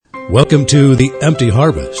Welcome to The Empty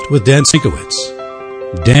Harvest with Dan Sinkowitz.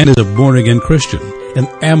 Dan is a born-again Christian, an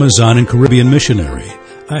Amazon and Caribbean missionary,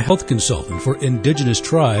 a health consultant for indigenous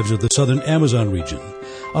tribes of the southern Amazon region,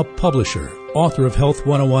 a publisher, author of Health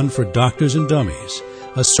 101 for Doctors and Dummies,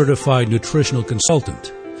 a certified nutritional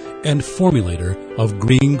consultant, and formulator of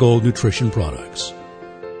Green Gold nutrition products.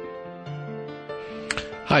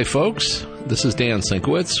 Hi, folks. This is Dan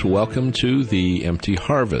Sinkowitz. Welcome to The Empty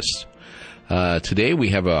Harvest. Today we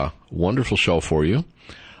have a wonderful show for you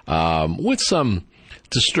with some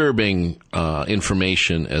disturbing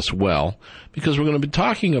information as well, because we'll be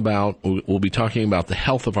talking about the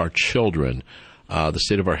health of our children, the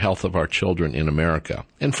state of our health of our children in America,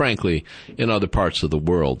 and frankly, in other parts of the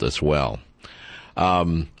world as well.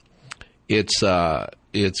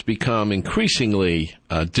 It's become increasingly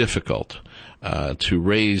difficult to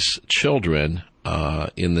raise children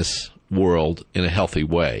in this world in a healthy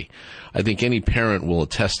way. I think any parent will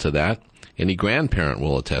attest to that. Any grandparent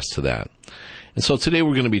will attest to that. And so today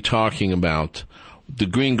we're going to be talking about the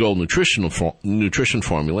Green Gold nutrition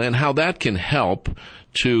formula and how that can help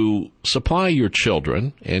to supply your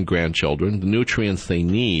children and grandchildren the nutrients they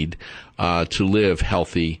need to live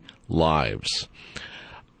healthy lives.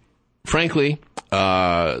 Frankly,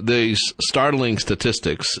 these startling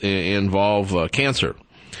statistics involve cancer.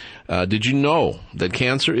 Did you know that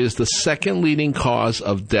cancer is the second leading cause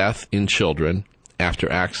of death in children after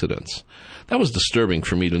accidents? That was disturbing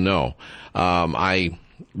for me to know. I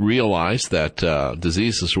realized that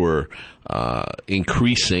diseases were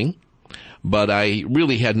increasing, but I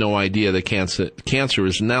really had no idea that cancer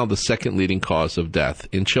is now the second leading cause of death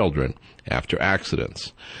in children after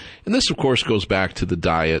accidents. And this, of course, goes back to the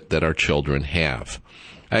diet that our children have.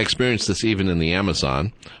 I experienced this even in the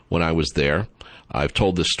Amazon when I was there. I've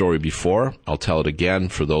told this story before. I'll tell it again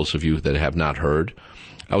for those of you that have not heard.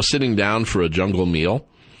 I was sitting down for a jungle meal.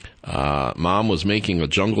 Mom was making a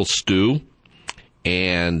jungle stew,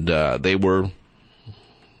 and they were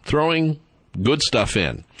throwing good stuff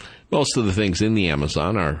in. Most of the things in the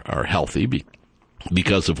Amazon are healthy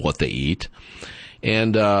because of what they eat.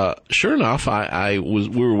 And sure enough, we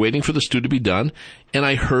were waiting for the stew to be done, and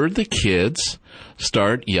I heard the kids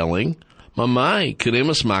start yelling, "Mamãe,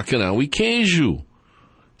 queremos macarrão e queijo."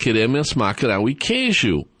 Queremos macarrão e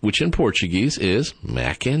queijo, which in Portuguese is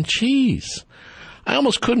mac and cheese. I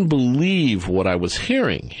almost couldn't believe what I was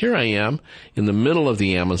hearing. Here I am in the middle of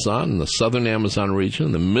the Amazon, in the southern Amazon region,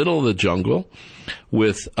 in the middle of the jungle,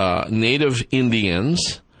 with native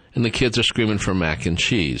Indians, and the kids are screaming for mac and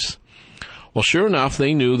cheese. Well, sure enough,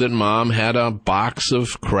 they knew that Mom had a box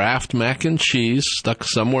of Kraft mac and cheese stuck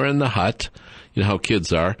somewhere in the hut. You know how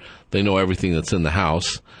kids are. They know everything that's in the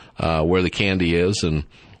house, where the candy is and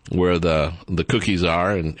where the cookies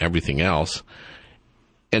are and everything else.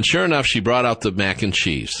 And sure enough, she brought out the mac and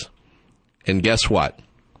cheese. And guess what?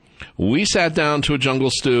 We sat down to a jungle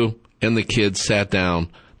stew, and the kids sat down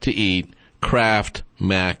to eat Kraft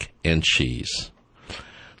mac and cheese.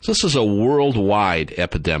 So this is a worldwide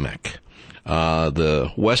epidemic.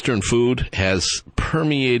 The Western food has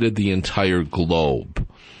permeated the entire globe.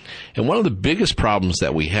 And one of the biggest problems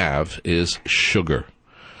that we have is sugar.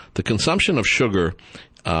 The consumption of sugar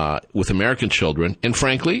with American children, and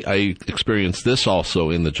frankly, I experienced this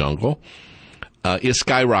also in the jungle, is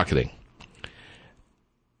skyrocketing.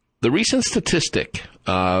 The recent statistic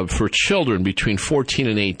for children between 14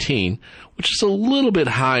 and 18, which is a little bit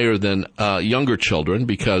higher than younger children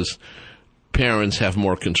because parents have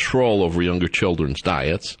more control over younger children's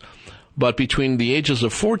diets, but between the ages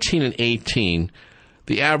of 14 and 18,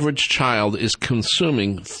 the average child is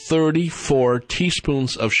consuming 34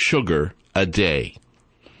 teaspoons of sugar a day.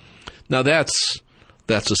 Now that's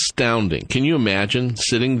astounding. Can you imagine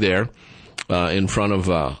sitting there in front of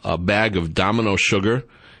a bag of Domino sugar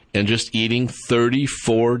and just eating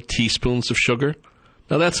 34 teaspoons of sugar?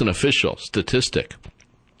 Now that's an official statistic.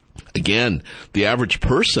 Again, the average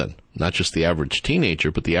person, not just the average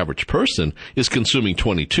teenager, but the average person is consuming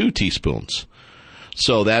 22 teaspoons.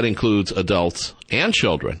 So that includes adults and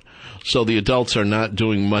children. So the adults are not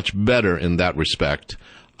doing much better in that respect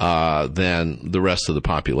than the rest of the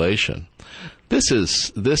population. This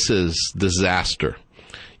is disaster.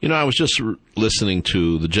 You know, I was just listening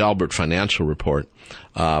to the Jalbert Financial Report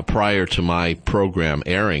prior to my program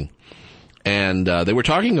airing, and they were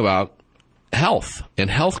talking about health and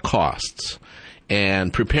health costs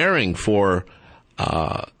and preparing for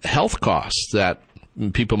health costs that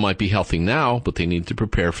people might be healthy now, but they need to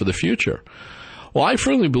prepare for the future. Well, I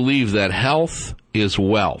firmly believe that health is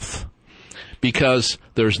wealth, because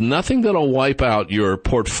there's nothing that'll wipe out your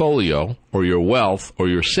portfolio or your wealth or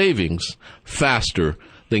your savings faster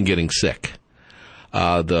than getting sick.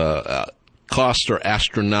 The costs are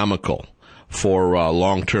astronomical for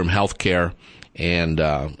long-term health care, and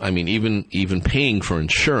even paying for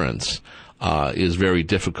insurance is very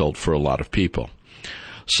difficult for a lot of people.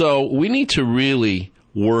 So we need to really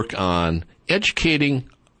work on educating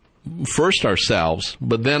first ourselves,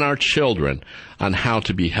 but then our children on how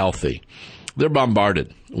to be healthy. They're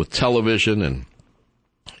bombarded with television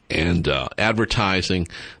and advertising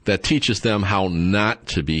that teaches them how not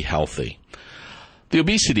to be healthy. The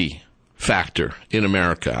obesity factor in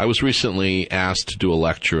America. I was recently asked to do a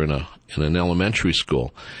lecture in an elementary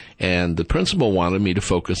school, and the principal wanted me to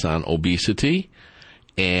focus on obesity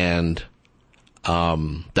and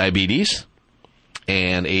diabetes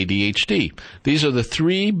and ADHD. These are the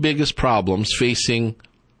three biggest problems facing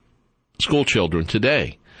school children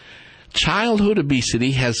today. Childhood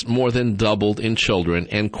obesity has more than doubled in children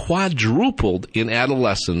and quadrupled in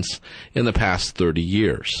adolescents in the past 30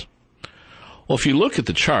 years. Well, if you look at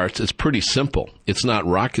the charts, it's pretty simple. It's not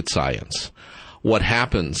rocket science. What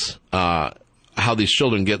happens, how these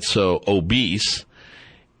children get so obese,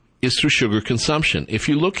 is through sugar consumption. If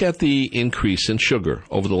you look at the increase in sugar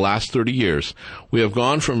over the last 30 years, we have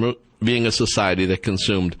gone from being a society that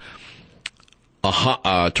consumed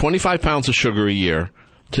 25 pounds of sugar a year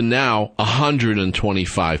to now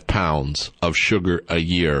 125 pounds of sugar a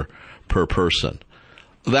year per person.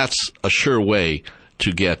 That's a sure way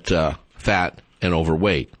to get fat and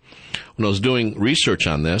overweight. When I was doing research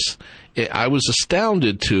on this, I was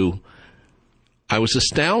astounded to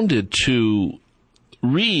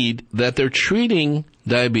read that they're treating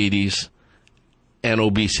diabetes and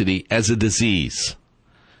obesity as a disease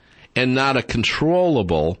and not a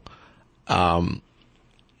controllable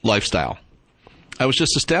lifestyle. I was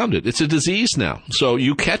just astounded. It's a disease now. So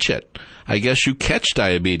you catch it. I guess you catch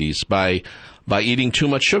diabetes by eating too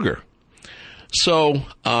much sugar. So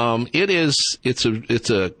it's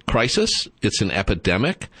a crisis. It's an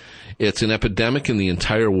epidemic. It's an epidemic in the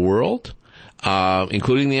entire world,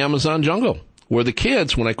 including the Amazon jungle, where the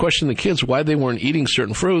kids, when I questioned the kids why they weren't eating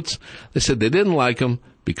certain fruits, they said they didn't like them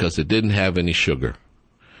because they didn't have any sugar.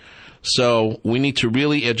 So we need to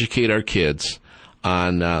really educate our kids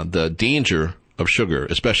on the danger of sugar,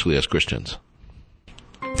 especially as Christians.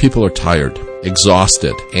 People are tired,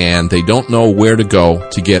 exhausted, and they don't know where to go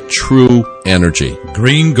to get true energy.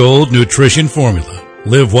 Green Gold Nutrition Formula.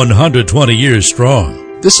 Live 120 years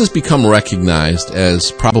strong. This has become recognized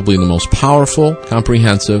as probably the most powerful,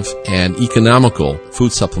 comprehensive, and economical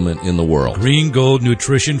food supplement in the world. Green Gold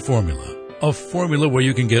Nutrition Formula. A formula where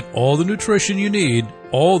you can get all the nutrition you need,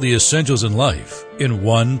 all the essentials in life, in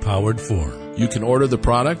one powered form. You can order the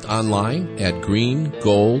product online at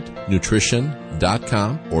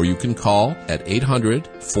greengoldnutrition.com, or you can call at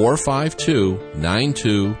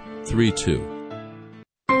 800-452-9232.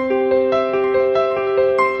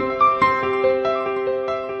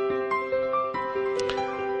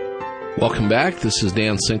 Welcome back. This is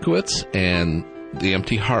Dan Sinkowitz and The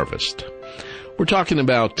Empty Harvest. We're talking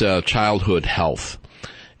about childhood health,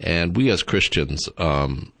 and we as Christians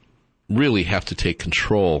really have to take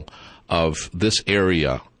control of this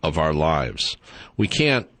area of our lives. We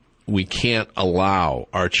can't allow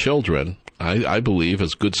our children, I believe,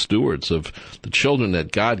 as good stewards of the children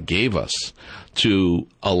that God gave us, to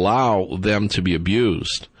allow them to be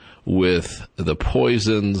abused with the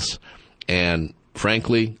poisons and,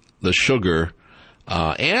 frankly, the sugar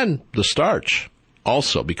and the starch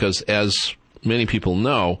also, because as many people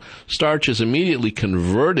know, starch is immediately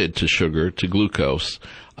converted to sugar, to glucose,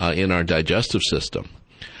 in our digestive system.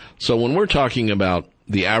 So when we're talking about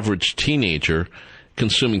the average teenager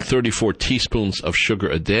consuming 34 teaspoons of sugar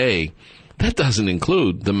a day, that doesn't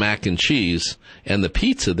include the mac and cheese and the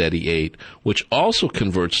pizza that he ate, which also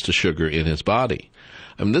converts to sugar in his body.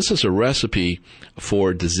 I mean, this is a recipe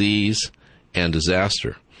for disease and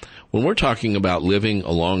disaster. When we're talking about living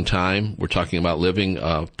a long time, we're talking about living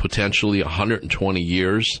potentially 120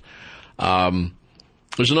 years.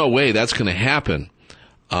 There's no way that's going to happen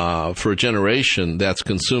for a generation that's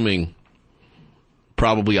consuming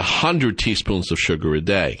probably 100 teaspoons of sugar a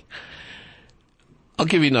day. I'll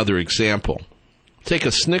give you another example. Take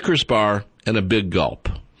a Snickers bar and a big gulp.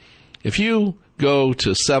 If you go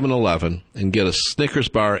to 7-Eleven and get a Snickers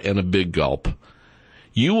bar and a big gulp,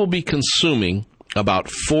 you will be consuming about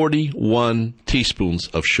 41 teaspoons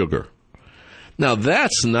of sugar. Now,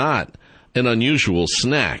 that's not an unusual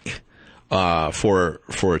snack for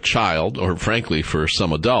a child, or frankly for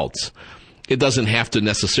some adults. It doesn't have to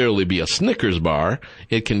necessarily be a Snickers bar.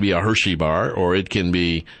 It can be a Hershey bar, or it can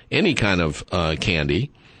be any kind of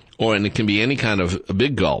candy, and it can be any kind of a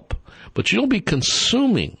big gulp. But you'll be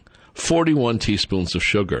consuming 41 teaspoons of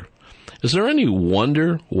sugar. Is there any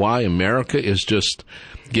wonder why America is just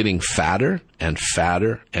getting fatter and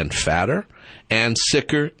fatter and fatter and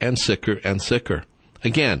sicker and sicker and sicker?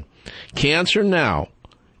 Again, cancer now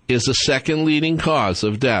is the second leading cause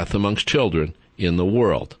of death amongst children in the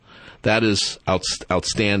world. That is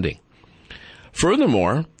outstanding.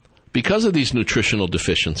 Furthermore, because of these nutritional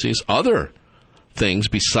deficiencies, other things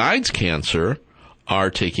besides cancer are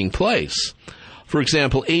taking place. For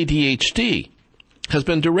example, ADHD has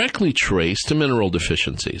been directly traced to mineral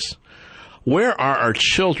deficiencies. Where are our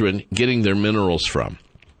children getting their minerals from?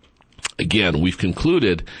 Again, we've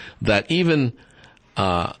concluded that even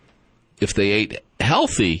if they ate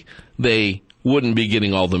healthy, they wouldn't be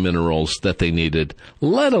getting all the minerals that they needed,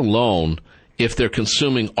 let alone if they're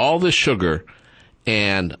consuming all this sugar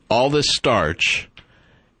and all this starch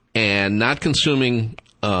and not consuming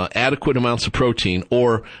adequate amounts of protein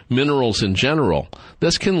or minerals in general.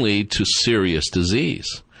 This can lead to serious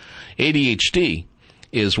disease. ADHD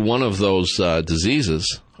is one of those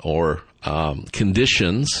diseases or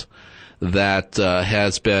conditions that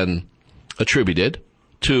has been attributed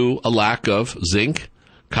to a lack of zinc,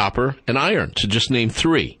 copper, and iron, to just name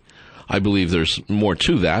three. I believe there's more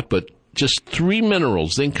to that, but just three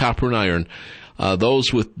minerals, zinc, copper, and iron,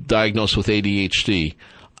 those diagnosed with ADHD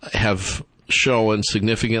have shown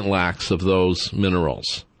significant lacks of those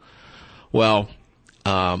minerals. Well,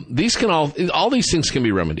 all these things can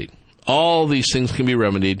be remedied. All these things can be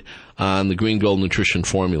remedied on the Green Gold Nutrition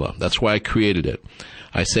formula. That's why I created it.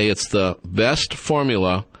 I say it's the best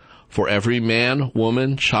formula for every man,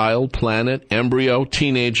 woman, child, planet, embryo,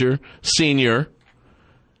 teenager, senior,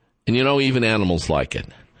 and even animals like it,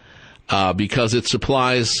 because it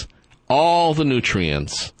supplies all the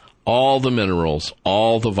nutrients, all the minerals,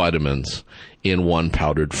 all the vitamins in one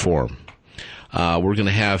powdered form. We're going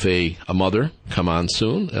to have a mother come on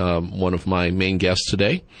soon, one of my main guests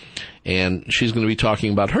today, and she's going to be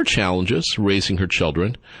talking about her challenges raising her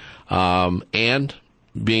children and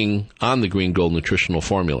being on the Green Gold Nutritional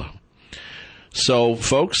formula. So,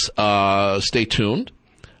 folks, stay tuned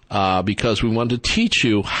because we want to teach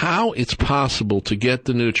you how it's possible to get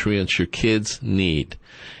the nutrients your kids need.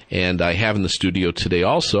 And I have in the studio today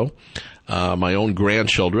also my own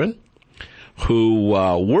grandchildren who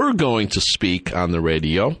were going to speak on the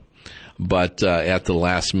radio, but at the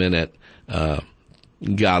last minute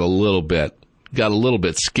got a little bit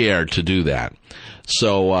scared to do that.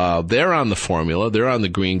 So they're on the formula. They're on the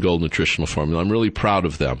Green Gold Nutritional formula. I'm really proud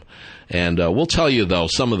of them. And we'll tell you, though,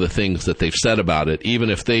 some of the things that they've said about it, even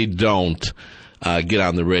if they don't get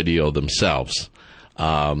on the radio themselves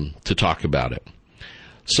to talk about it.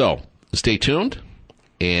 So stay tuned,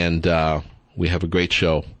 and we have a great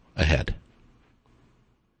show ahead.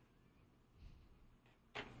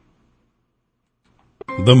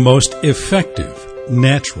 The most effective,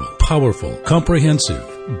 natural, powerful, comprehensive,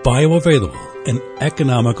 bioavailable, and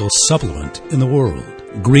economical supplement in the world.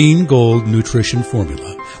 Green Gold Nutrition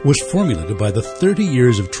Formula was formulated by the 30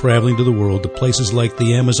 years of traveling to the world to places like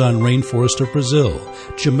the Amazon rainforest of Brazil,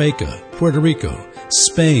 Jamaica, Puerto Rico,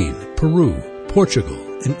 Spain, Peru, Portugal,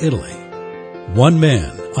 and Italy. One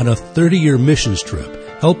man on a 30-year missions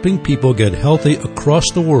trip helping people get healthy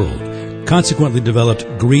across the world consequently developed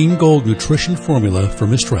Green Gold Nutrition Formula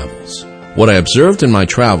from his travels. What I observed in my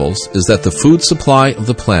travels is that the food supply of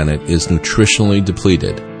the planet is nutritionally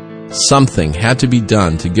depleted. Something had to be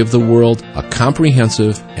done to give the world a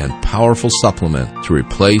comprehensive and powerful supplement to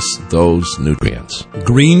replace those nutrients.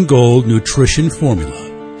 Green Gold Nutrition Formula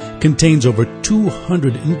contains over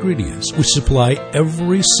 200 ingredients which supply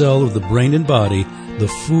every cell of the brain and body the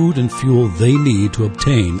food and fuel they need to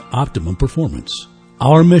obtain optimum performance.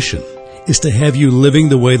 Our mission is to have you living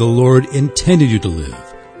the way the Lord intended you to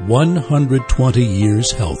live, 120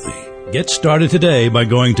 years healthy. Get started today by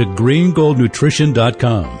going to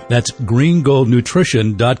greengoldnutrition.com. That's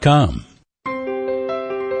greengoldnutrition.com.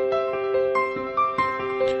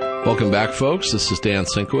 Welcome back, folks. This is Dan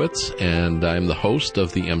Sinkowitz, and I'm the host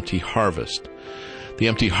of The Empty Harvest. The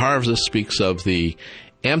Empty Harvest speaks of the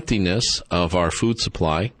emptiness of our food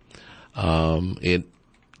supply, the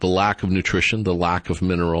lack of nutrition, the lack of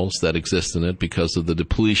minerals that exist in it because of the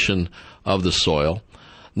depletion of the soil,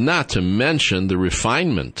 not to mention the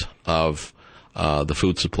refinement of the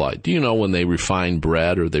food supply. Do you know when they refine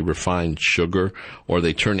bread or they refine sugar or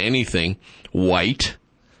they turn anything white,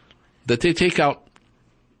 that they take out,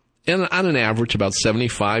 on an average, about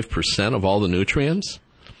 75% of all the nutrients?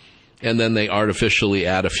 And then they artificially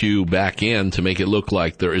add a few back in to make it look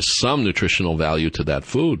like there is some nutritional value to that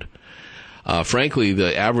food. Frankly,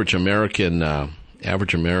 the average American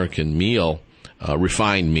meal,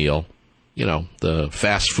 refined meal, the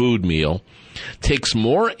fast food meal, takes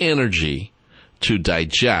more energy to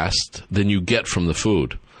digest than you get from the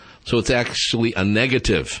food. So it's actually a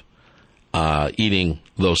negative eating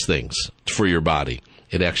those things for your body.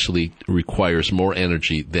 It actually requires more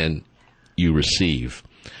energy than you receive.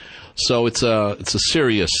 So it's a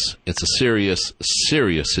serious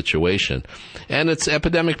situation, and it's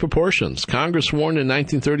epidemic proportions. Congress warned in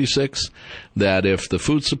 1936 that if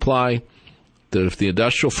the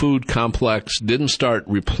industrial food complex didn't start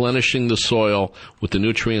replenishing the soil with the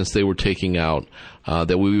nutrients they were taking out,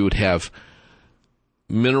 that we would have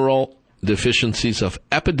mineral deficiencies of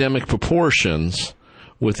epidemic proportions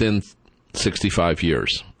within 65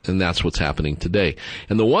 years. And that's what's happening today.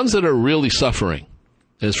 And the ones that are really suffering,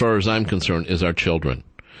 as far as I'm concerned, is our children.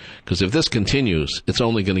 Because if this continues, it's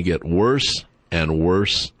only going to get worse and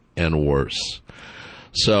worse and worse.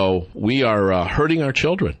 So we are hurting our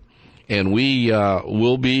children, and we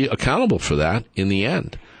will be accountable for that in the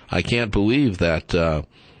end. I can't believe that,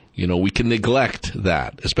 we can neglect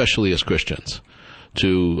that, especially as Christians,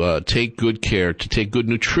 to take good care, to take good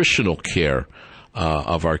nutritional care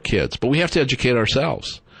of our kids. But we have to educate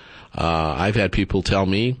ourselves. I've had people tell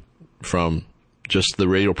me from just the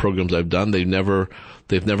radio programs I've done, they've never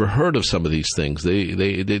heard of some of these things.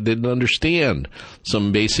 They didn't understand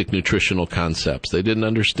some basic nutritional concepts. They didn't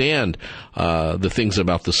understand the things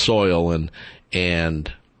about the soil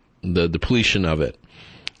and the depletion of it,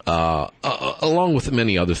 along with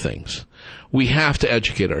many other things. We have to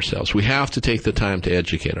educate ourselves. We have to take the time to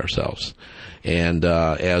educate ourselves. And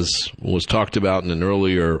as was talked about in an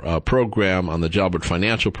earlier program on the Jalbert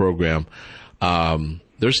Financial Program,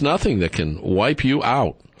 there's nothing that can wipe you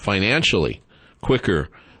out financially quicker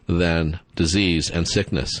than disease and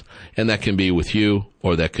sickness. And that can be with you,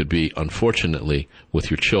 or that could be, unfortunately,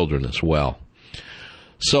 with your children as well.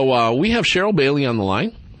 So we have Cheryl Bailey on the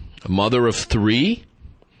line, a mother of 3.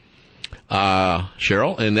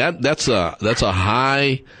 Cheryl, and that's a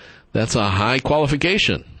high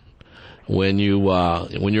qualification when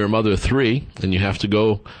you're a mother of 3 and you have to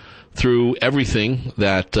go through everything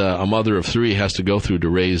that a mother of 3 has to go through to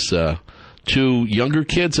raise 2 younger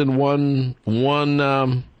kids and one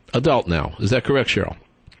adult now. Is that correct, Cheryl?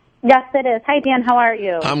 Yes, it is. Hi, Dan. How are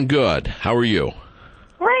you? I'm good. How are you?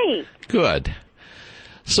 Great. Good.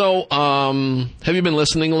 So, have you been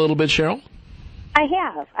listening a little bit, Cheryl? I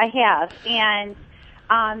have. And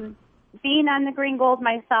being on the Green Gold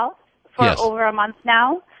myself for over a month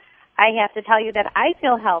now, I have to tell you that I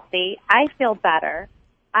feel healthy. I feel better.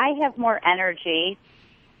 I have more energy.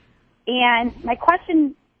 And my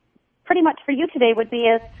question pretty much for you today would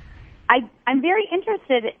be I'm very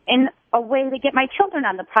interested in a way to get my children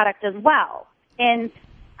on the product as well. And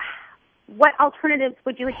what alternatives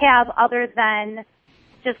would you have other than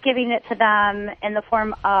just giving it to them in the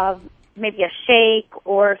form of maybe a shake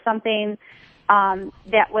or something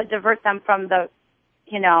that would divert them from the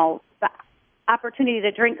opportunity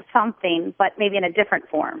to drink something, but maybe in a different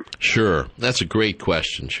form? Sure. That's a great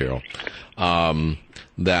question, Cheryl.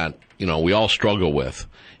 That, we all struggle with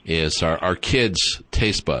is our kids'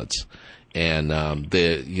 taste buds, and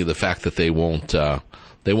the fact that they won't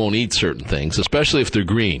eat certain things, especially if they're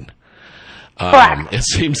green. It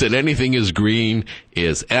seems that anything is green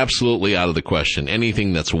is absolutely out of the question.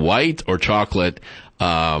 Anything that's white or chocolate,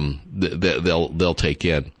 they'll take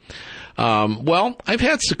in. Well, I've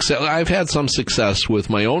had success. I've had some success with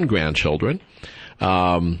my own grandchildren,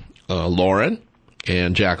 Lauren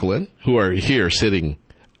and Jacqueline, who are here sitting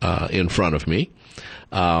in front of me,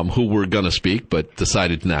 who were going to speak but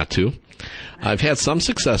decided not to. I've had some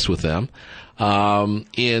success with them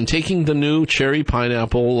in taking the new cherry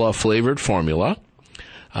pineapple flavored formula.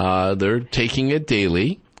 They're taking it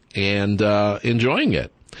daily and enjoying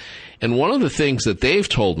it. And one of the things that they've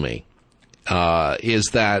told me is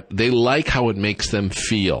that they like how it makes them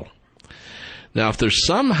feel. Now, if there's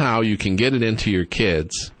somehow you can get it into your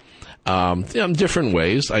kids in different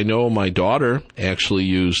ways. I know my daughter actually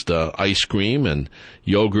used ice cream and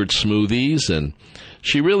yogurt smoothies, and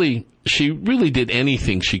she really did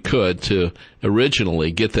anything she could to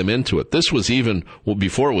originally get them into it. This was even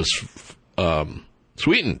before it was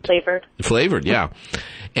sweetened. Flavored, yeah.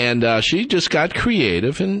 And she just got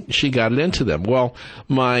creative, and she got it into them. Well,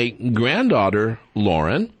 my granddaughter,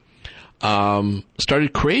 Lauren,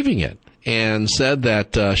 started craving it and said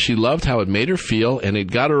that she loved how it made her feel, and it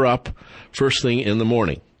got her up first thing in the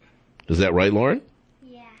morning. Is that right, Lauren?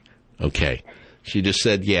 Yeah. Okay. She just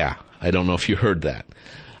said, yeah. I don't know if you heard that.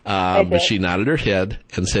 But she nodded her head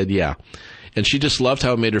and said, yeah. And she just loved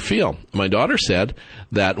how it made her feel. My daughter said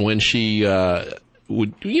that when she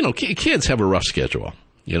kids have a rough schedule.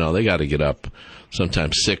 You know, they got to get up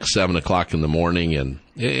sometimes 6, 7 o'clock in the morning, and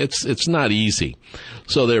it's not easy.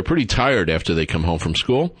 So they're pretty tired after they come home from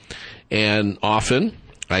school. And often,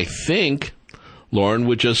 I think, Lauren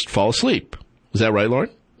would just fall asleep. Is that right, Lauren?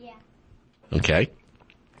 Yeah. Okay.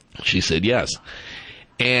 She said yes.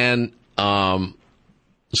 And so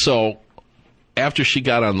after she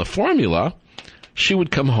got on the formula, she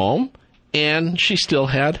would come home, and she still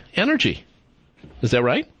had energy. Is that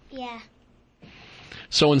right? Yeah.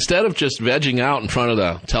 So instead of just vegging out in front of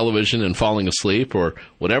the television and falling asleep or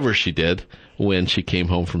whatever she did when she came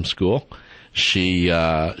home from school, she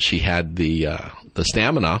had the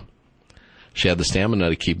stamina. She had the stamina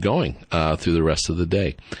to keep going through the rest of the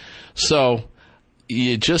day. So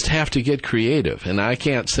you just have to get creative, and I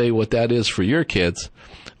can't say what that is for your kids,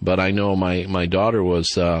 but I know my daughter was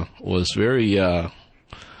very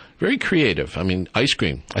very creative. I mean, ice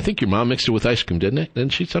cream. I think your mom mixed it with ice cream, didn't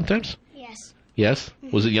she? Sometimes. Yes. Yes.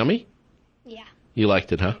 Was it yummy? Yeah. You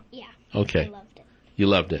liked it, huh? Yeah. Okay. I loved it. You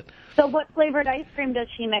loved it. So what flavored ice cream does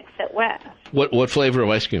she mix it with? What flavor of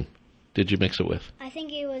ice cream did you mix it with? I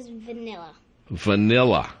think it was vanilla.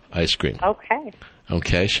 Vanilla ice cream. Okay.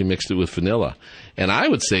 Okay, she mixed it with vanilla. And I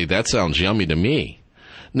would say that sounds yummy to me.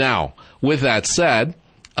 Now, with that said,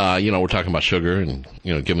 we're talking about sugar and,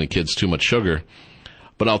 giving the kids too much sugar.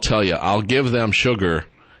 But I'll tell you, I'll give them sugar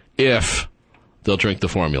if they'll drink the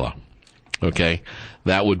formula. Okay?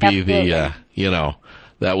 That would be that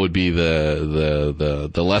would be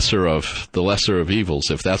the lesser of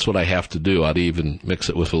evils. If that's what I have to do, I'd even mix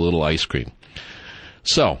it with a little ice cream.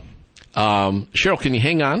 So, Cheryl, can you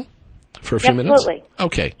hang on for a few minutes? Absolutely.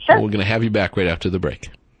 Okay. Sure. We're going to have you back right after the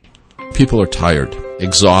break. People are tired,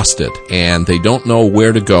 exhausted, and they don't know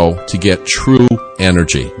where to go to get true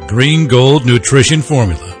energy. Green Gold Nutrition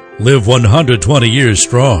Formula. Live 120 years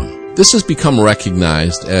strong. This has become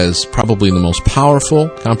recognized as probably the most powerful,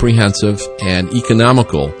 comprehensive, and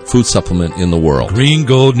economical food supplement in the world. Green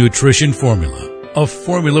Gold Nutrition Formula. A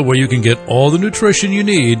formula where you can get all the nutrition you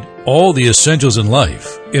need, all the essentials in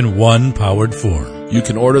life, in one powered form. You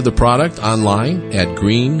can order the product online at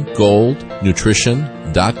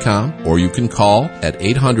greengoldnutrition.com, or you can call at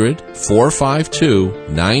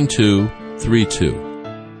 800-452-9232.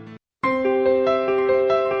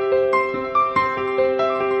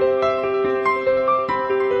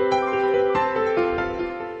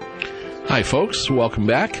 Hi, folks. Welcome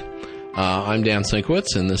back. I'm Dan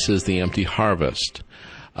Sienkiewicz, and this is The Empty Harvest.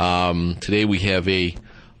 Today we have a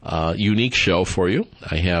unique show for you.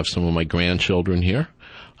 I have some of my grandchildren here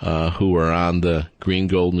who are on the Green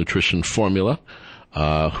Gold Nutrition Formula,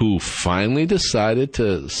 who finally decided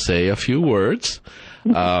to say a few words,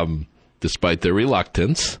 despite their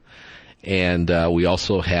reluctance. And we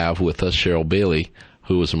also have with us Cheryl Bailey,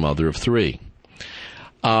 who is a mother of 3.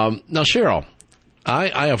 Now, Cheryl,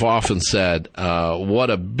 I have often said what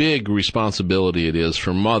a big responsibility it is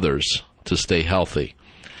for mothers to stay healthy.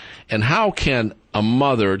 And how can a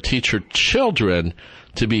mother teach her children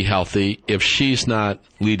to be healthy if she's not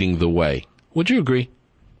leading the way? Would you agree?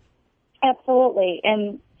 Absolutely.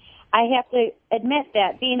 And I have to admit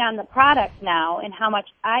that being on the product now and how much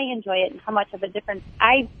I enjoy it and how much of a difference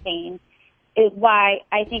I've seen is why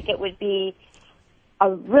I think it would be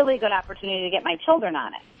a really good opportunity to get my children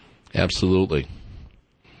on it. Absolutely.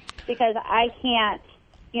 Because I can't,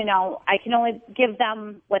 I can only give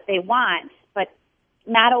them what they want, but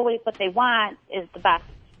not always what they want is the best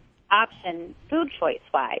option food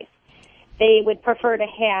choice-wise. They would prefer to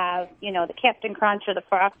have, the Captain Crunch or the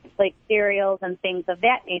Frosted Flakes cereals and things of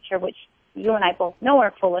that nature, which you and I both know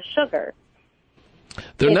are full of sugar.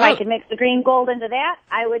 If I could mix the Green Gold into that,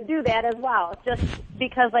 I would do that as well. Just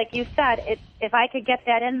because, like you said, if I could get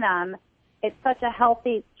that in them, it's such a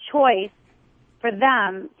healthy choice for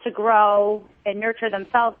them to grow and nurture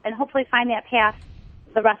themselves and hopefully find that path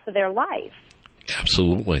the rest of their life.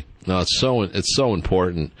 Absolutely. No, it's so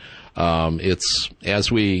important. It's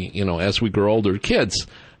as we grow older, kids,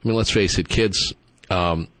 I mean, let's face it, kids,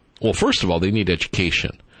 well, first of all, they need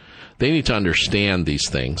education. They need to understand these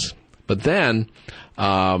things. But then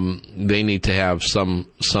they need to have some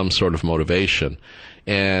sort of motivation.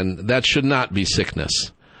 And that should not be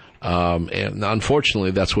sickness. And unfortunately,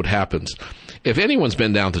 that's what happens. If anyone's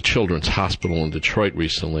been down to Children's Hospital in Detroit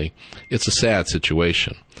recently, it's a sad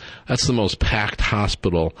situation. That's the most packed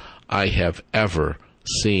hospital I have ever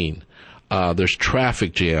seen. There's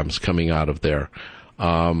traffic jams coming out of there.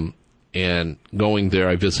 And going there,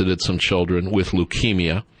 I visited some children with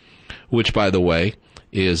leukemia, which, by the way,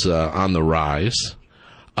 is on the rise.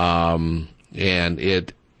 And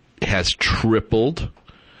it has tripled.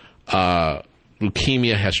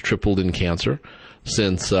 Leukemia has tripled in cancer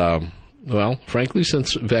since Well, frankly,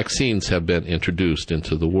 since vaccines have been introduced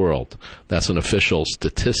into the world, that's an official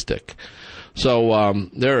statistic. So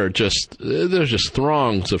there's just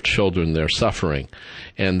throngs of children there suffering,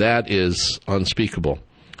 and that is unspeakable.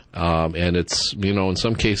 And it's, in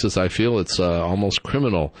some cases I feel it's almost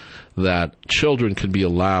criminal that children can be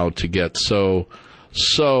allowed to get so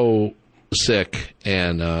sick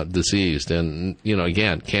and diseased. And,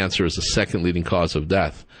 again, cancer is the second leading cause of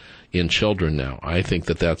death in children now. I think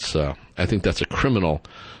that's a criminal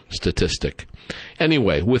statistic.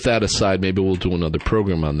 Anyway, with that aside, maybe we'll do another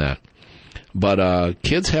program on that. But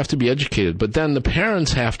kids have to be educated. But then the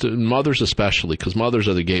parents have to, mothers especially, because mothers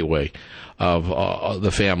are the gateway of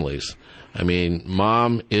the families. I mean,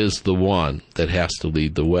 mom is the one that has to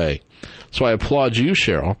lead the way. So I applaud you,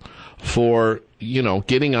 Cheryl, for,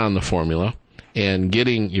 getting on the formula and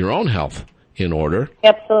getting your own health in order.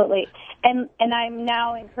 Absolutely. And I'm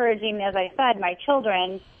now encouraging, as I said, my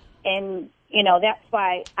children, and, that's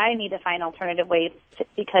why I need to find alternative ways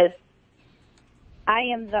because I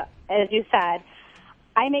am as you said,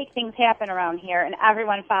 I make things happen around here, and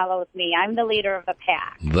everyone follows me. I'm the leader of the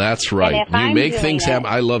pack. That's right. You make things happen.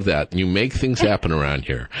 I love that. You make things happen around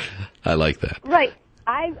here. I like that. Right.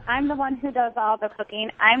 I'm the one who does all the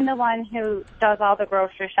cooking. I'm the one who does all the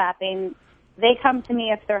grocery shopping. They come to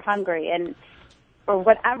me if they're hungry, or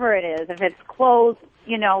whatever it is, if it's clothes,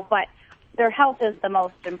 but their health is the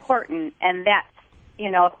most important, and that's,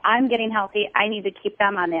 if I'm getting healthy, I need to keep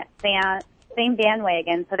them on that same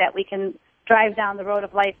bandwagon so that we can drive down the road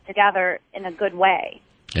of life together in a good way.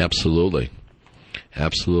 Absolutely.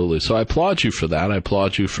 So I applaud you for that. I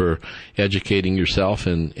applaud you for educating yourself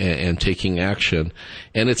and taking action.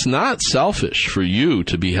 And it's not selfish for you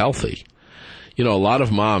to be healthy. A lot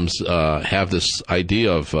of moms have this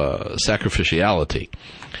idea of sacrificiality,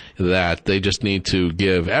 that they just need to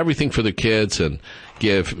give everything for their kids and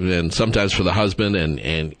sometimes for the husband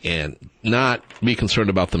and not be concerned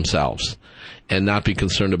about themselves and not be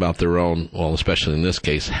concerned about their own, well, especially in this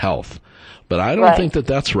case, health. But I don't think that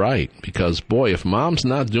that's right, because, boy, if mom's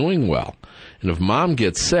not doing well and if mom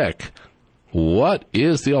gets sick, what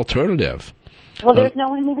is the alternative? Well, there's no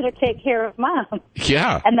one there to take care of mom.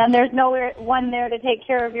 Yeah. And then there's one there to take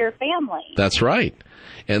care of your family. That's right.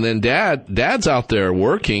 And then dad's out there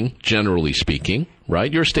working, generally speaking,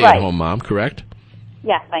 right? You're a stay-at-home mom, correct?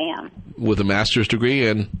 Yes, I am. With a master's degree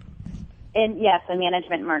in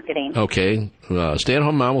management marketing. Okay.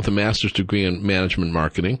 Stay-at-home mom with a master's degree in management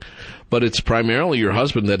marketing. But it's primarily your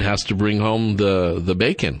husband that has to bring home the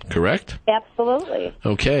bacon, correct? Absolutely.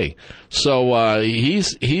 Okay. So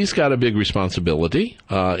he's got a big responsibility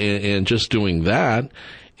in just doing that.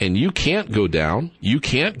 And you can't go down. You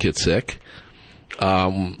can't get sick.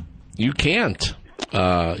 You can't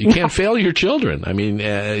fail your children. I mean,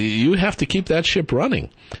 you have to keep that ship running.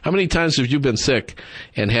 How many times have you been sick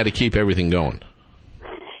and had to keep everything going?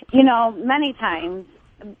 Many times.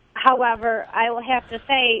 However, I will have to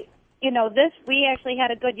say, we actually had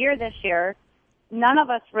a good year this year. None of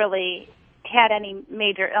us really had any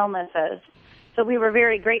major illnesses. So we were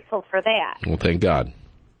very grateful for that. Well, thank God.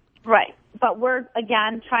 Right. But we're,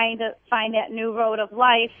 again, trying to find that new road of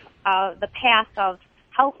life, the path of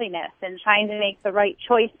healthiness, and trying to make the right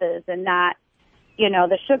choices and not,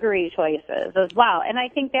 the sugary choices as well. And I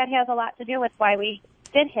think that has a lot to do with why we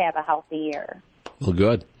did have a healthy year. Well,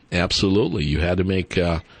 good. Absolutely. You had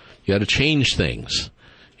to change things.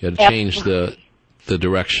 You had to change the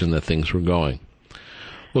direction that things were going.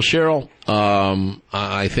 Well, Cheryl,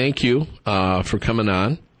 I thank you for coming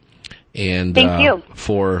on and thank you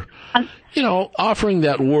for offering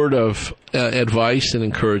that word of advice and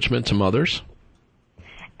encouragement to mothers.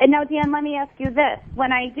 And now, Dan, let me ask you this: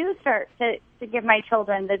 when I do start to give my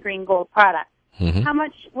children the Green Gold product, how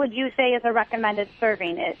much would you say is a recommended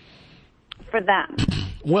serving for them?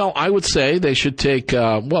 Well, I would say they should take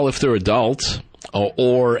if they're adults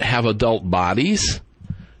or have adult bodies,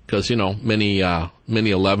 because many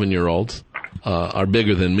 11-year-olds are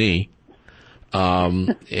bigger than me.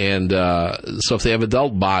 So if they have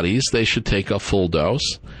adult bodies, they should take a full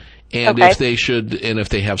dose. And if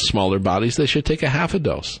they have smaller bodies, they should take a half a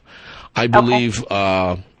dose. I believe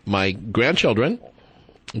my grandchildren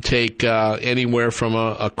take anywhere from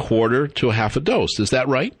a quarter to a half a dose. Is that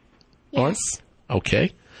right, Lauren? Yes.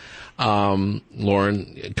 Okay.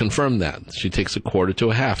 Lauren confirmed that. She takes a quarter to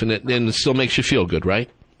a half, and it still makes you feel good, right?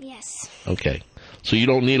 Yes. Okay. So you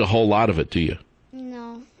don't need a whole lot of it, do you?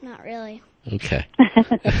 No, not really. Okay.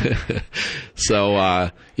 So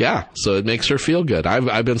it makes her feel good.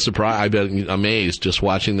 I've been surprised. I've been amazed just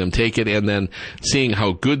watching them take it and then seeing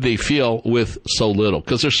how good they feel with so little,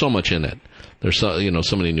 because there's so much in it. There's so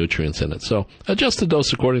many nutrients in it. So adjust the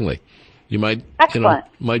dose accordingly. You might, Excellent.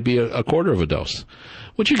 might be a quarter of a dose.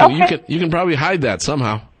 Which you can probably hide that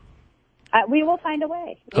somehow. We will find a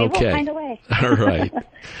way. Okay. We will find a way. All right.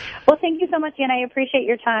 Well, thank you so much, and I appreciate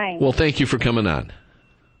your time. Well, thank you for coming on.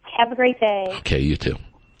 Have a great day. Okay, you too.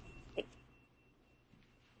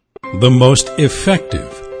 The most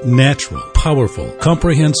effective, natural, powerful,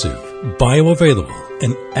 comprehensive, bioavailable,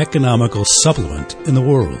 and economical supplement in the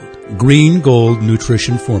world. Green Gold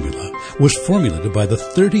Nutrition Formula was formulated by the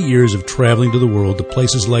 30 years of traveling to the world to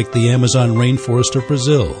places like the Amazon rainforest of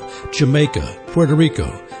Brazil, Jamaica, Puerto Rico,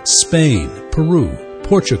 Spain, Peru,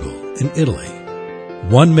 Portugal, and Italy.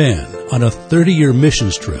 One man on a 30-year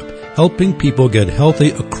missions trip helping people get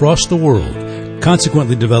healthy across the world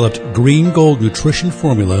consequently developed Green Gold Nutrition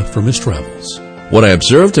Formula from his travels. What I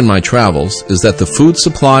observed in my travels is that the food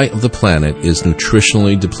supply of the planet is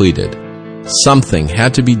nutritionally depleted. Something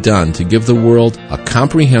had to be done to give the world a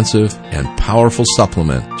comprehensive and powerful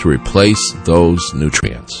supplement to replace those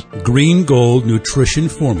nutrients. Green Gold Nutrition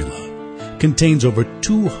Formula contains over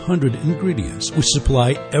 200 ingredients which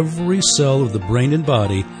supply every cell of the brain and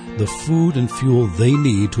body the food and fuel they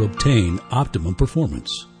need to obtain optimum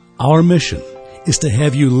performance. Our mission is to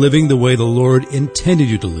have you living the way the Lord intended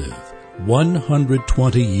you to live,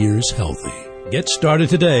 120 years healthy. Get started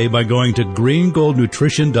today by going to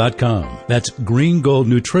greengoldnutrition.com. That's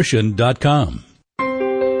greengoldnutrition.com.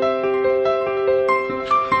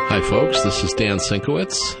 Hi, folks. This is Dan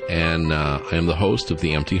Sinkowitz, and I am the host of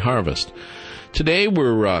The Empty Harvest. Today,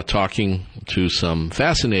 we're talking to some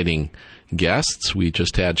fascinating guests. We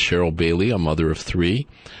just had Cheryl Bailey, a mother of 3,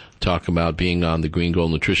 talk about being on the Green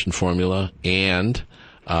Gold Nutrition Formula and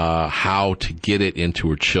how to get it into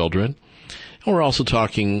her children. And we're also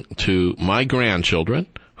talking to my grandchildren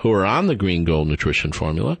who are on the Green Gold Nutrition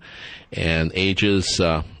Formula and ages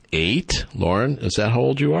 8. Lauren, is that how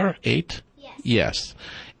old you are? 8? Yes. Yes.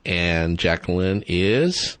 And Jacqueline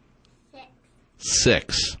is?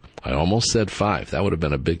 6. I almost said 5. That would have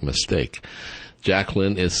been a big mistake.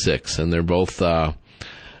 Jacqueline is 6, and they're both on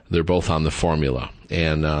the formula,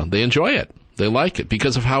 and they enjoy it. They like it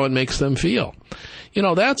because of how it makes them feel. You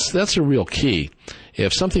know, that's a real key.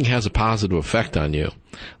 If something has a positive effect on you,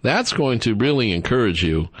 that's going to really encourage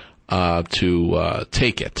you to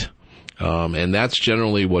take it. And that's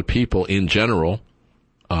generally what people in general,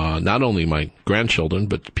 not only my grandchildren,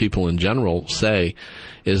 but people in general say,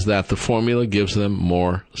 is that the formula gives them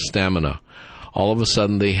more stamina. All of a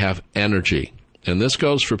sudden they have energy. And this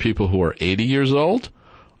goes for people who are 80 years old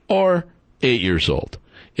or 8 years old.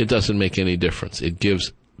 It doesn't make any difference. It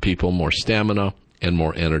gives people more stamina and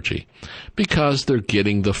more energy because they're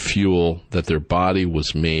getting the fuel that their body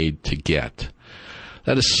was made to get.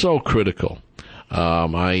 That is so critical.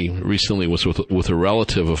 I recently was with a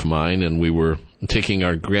relative of mine, and we were taking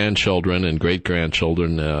our grandchildren and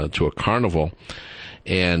great-grandchildren to a carnival,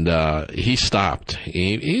 and he stopped.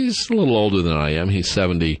 He's a little older than I am. He's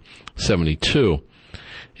 72.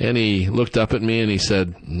 And he looked up at me and he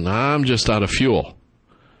said, "I'm just out of fuel."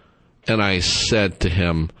 And I said to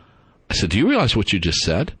him, "Do you realize what you just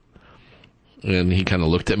said?" And he kind of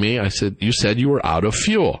looked at me. I said, "You said you were out of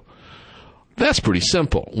fuel." That's pretty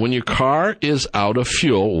simple. When your car is out of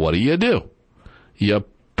fuel, what do? You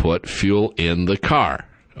put fuel in the car,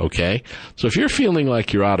 okay? So if you're feeling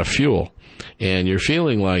like you're out of fuel and you're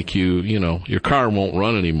feeling like your car won't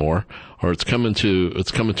run anymore, or it's coming to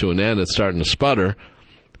an end, it's starting to sputter,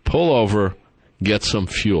 pull over, get some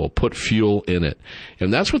fuel, put fuel in it.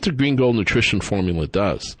 And that's what the Green Gold Nutrition Formula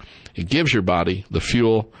does. It gives your body the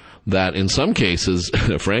fuel that in some cases,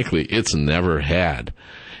 frankly, it's never had.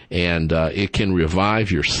 And it can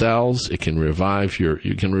revive your cells. You can revive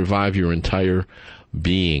your entire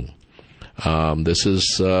being. This is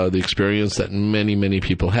the experience that many, many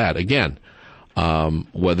people had. Again,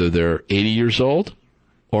 whether they're 80 years old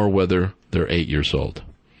or whether they're 8 years old.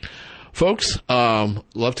 Folks,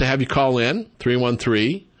 love to have you call in,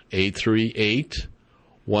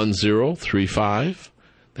 313-838-1035.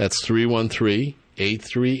 That's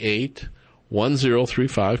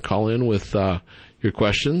 313-838-1035. Call in with your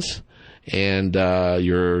questions and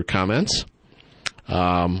your comments.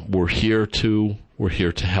 We're here to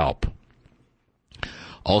help.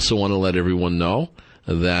 Also want to let everyone know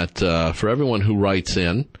that for everyone who writes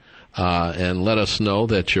in and let us know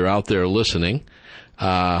that you're out there listening,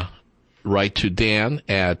 write to Dan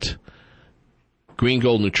at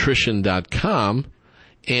greengoldnutrition.com,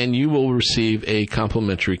 and you will receive a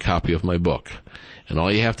complimentary copy of my book. And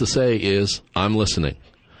all you have to say is, "I'm listening."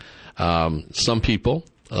 Some people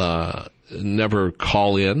never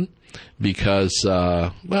call in because,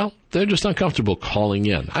 they're just uncomfortable calling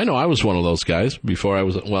in. I know I was one of those guys before I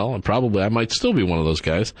might still be one of those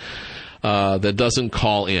guys. that doesn't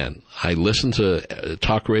call in. I listen to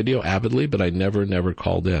talk radio avidly, but I never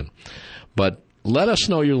called in. But let us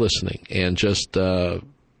know you're listening, and just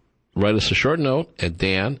write us a short note at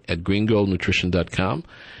dan@greengoldnutrition.com,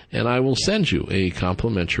 and I will send you a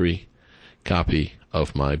complimentary copy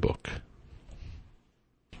of my book.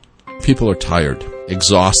 People are tired,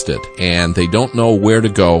 exhausted, and they don't know where to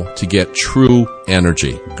go to get true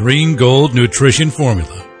energy. Green Gold Nutrition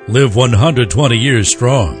Formula. Live 120 years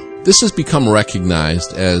strong. This has become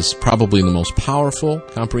recognized as probably the most powerful,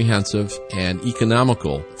 comprehensive, and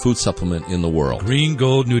economical food supplement in the world. Green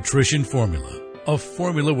Gold Nutrition Formula. A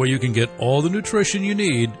formula where you can get all the nutrition you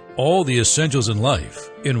need, all the essentials in life,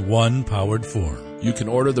 in one powered form. You can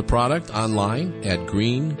order the product online at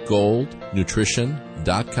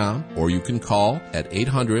greengoldnutrition.com, or you can call at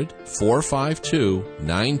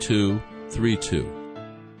 800-452-9232.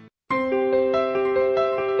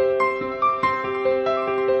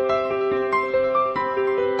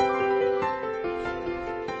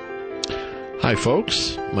 Hi,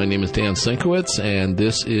 folks. My name is Dan Sinkowitz, and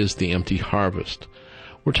this is The Empty Harvest.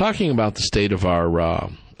 We're talking about the state of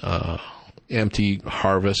our empty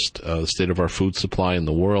harvest, the state of our food supply in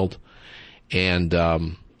the world, and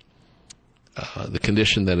the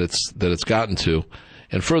condition that it's gotten to,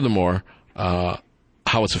 and furthermore, how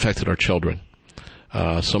it's affected our children.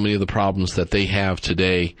 So many of the problems that they have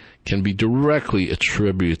today can be directly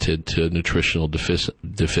attributed to nutritional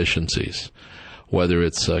deficiencies, whether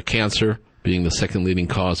it's cancer being the second leading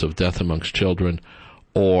cause of death amongst children,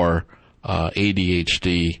 or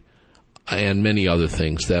ADHD, and many other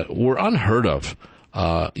things that were unheard of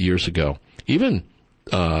years ago. Even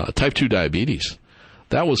type 2 diabetes.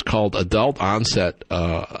 That was called adult onset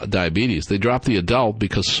diabetes. They dropped the adult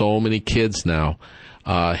because so many kids now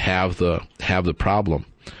have the problem.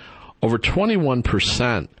 Over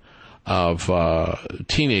 21% of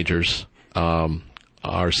teenagers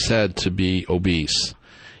are said to be obese.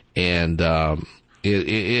 And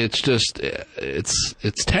it's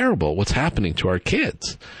terrible what's happening to our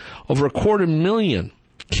kids. Over 250,000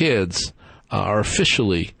 kids are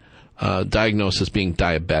officially diagnosed as being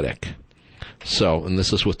diabetic. So, and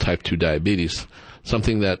this is with type 2 diabetes,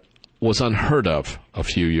 something that was unheard of a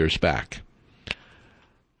few years back.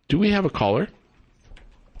 Do we have a caller?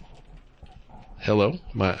 Hello?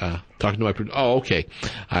 Talking to my producer. Oh, okay.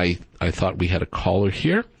 I thought we had a caller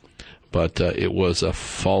here, but it was a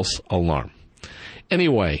false alarm.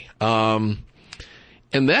 Anyway, and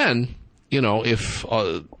then, if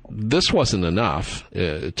this wasn't enough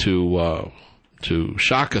to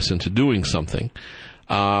shock us into doing something,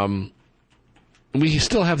 we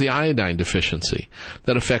still have the iodine deficiency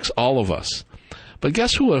that affects all of us. But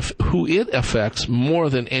guess who it affects more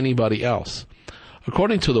than anybody else?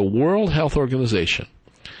 According to the World Health Organization,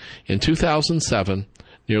 in 2007,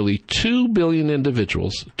 nearly 2 billion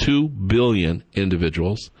individuals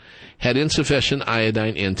had insufficient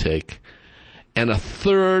iodine intake, and a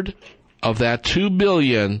third of that 2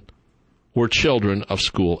 billion were children of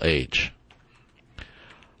school age.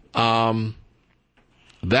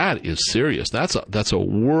 That is serious. That's a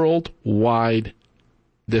worldwide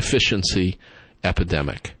deficiency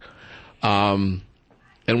epidemic. And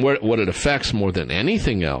what it affects more than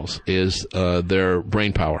anything else is their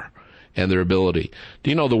brain power and their ability. Do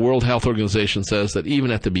you know the World Health Organization says that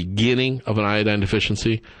even at the beginning of an iodine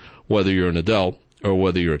deficiency, whether you're an adult or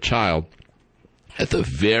whether you're a child, at the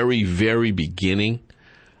very, very beginning,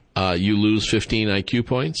 you lose 15 IQ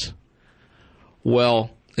points?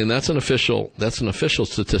 Well, and that's an official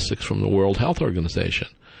statistics from the World Health Organization.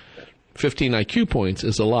 15 IQ points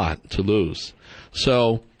is a lot to lose.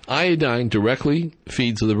 So iodine directly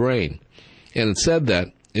feeds the brain. And it's said that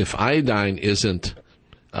if iodine isn't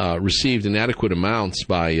received in adequate amounts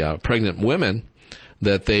by pregnant women,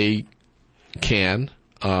 that they can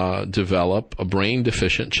develop a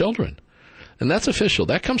brain-deficient children. And that's official.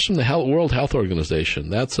 That comes from the World Health Organization.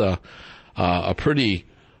 That's a pretty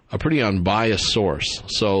unbiased source.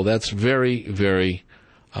 So that's very, very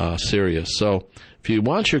serious. So if you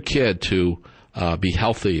want your kid to be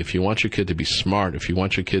healthy, if you want your kid to be smart, if you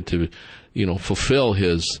want your kid to, fulfill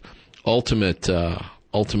his ultimate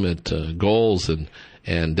goals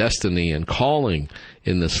and destiny and calling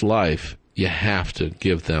in this life, you have to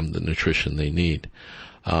give them the nutrition they need,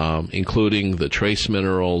 including the trace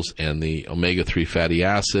minerals and the omega-3 fatty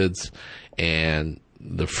acids and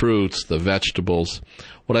the fruits, the vegetables.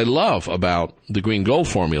 What I love about the Green Gold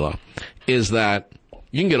formula is that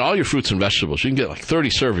you can get all your fruits and vegetables. You can get like 30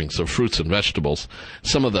 servings of fruits and vegetables,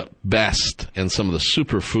 some of the best and some of the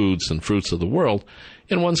superfoods and fruits of the world,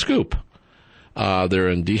 in one scoop. They're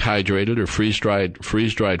in dehydrated or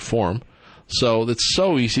freeze-dried form, So it's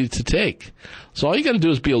so easy to take. So all you got to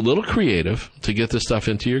do is be a little creative to get this stuff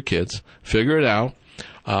into your kids. Figure it out.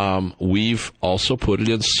 We've also put it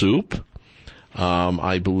in soup.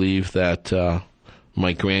 I believe that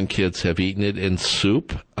my grandkids have eaten it in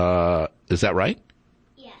soup. Is that right?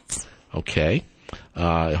 Yes. Okay.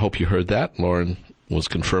 I hope you heard that. Lauren was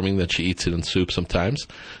confirming that she eats it in soup sometimes.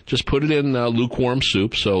 Just put it in lukewarm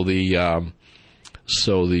soup so the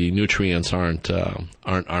nutrients aren't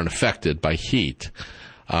affected by heat.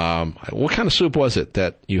 What kind of soup was it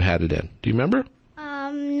that you had it in? Do you remember?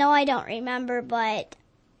 No, I don't remember, but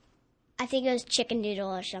I think it was chicken noodle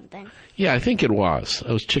or something. Yeah, I think it was.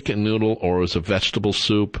 It was chicken noodle or it was a vegetable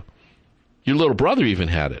soup. Your little brother even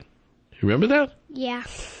had it. You remember that? Yeah.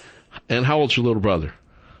 And how old's your little brother?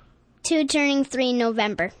 2 turning 3 in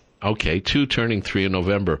November. Okay, 2 turning 3 in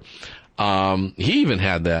November. He even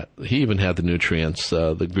had that. He even had the nutrients,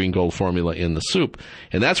 the green gold formula in the soup.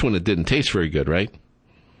 And that's when it didn't taste very good, right?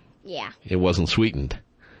 Yeah. It wasn't sweetened.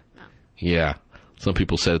 No. Yeah. Some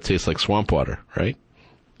people said it tastes like swamp water, right?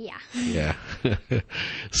 Yeah. Yeah.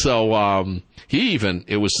 So,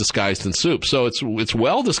 it was disguised in soup. So it's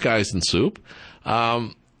well disguised in soup.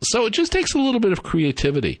 So it just takes a little bit of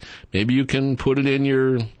creativity. Maybe you can put it in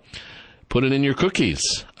your cookies.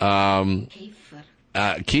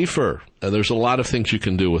 Kefir. There's a lot of things you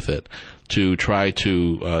can do with it to try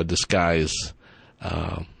to disguise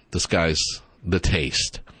the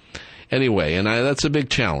taste. Anyway, and that's a big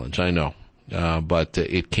challenge, I know, but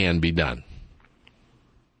it can be done.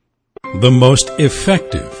 The most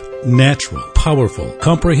effective, natural, powerful,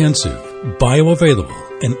 comprehensive,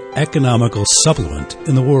 bioavailable, and economical supplement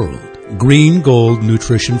in the world, Green Gold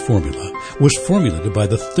Nutrition Formula, was formulated by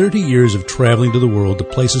the 30 years of traveling to the world to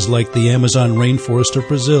places like the Amazon rainforest of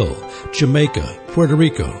Brazil, Jamaica, Puerto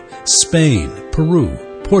Rico, Spain, Peru,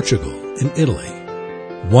 Portugal, and Italy.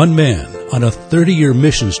 One man on a 30-year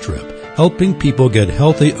missions trip helping people get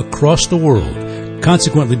healthy across the world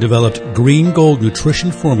consequently developed Green Gold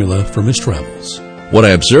Nutrition Formula from his travels. What I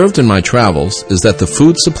observed in my travels is that the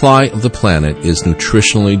food supply of the planet is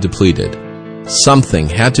nutritionally depleted. Something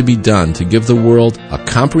had to be done to give the world a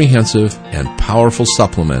comprehensive and powerful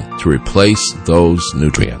supplement to replace those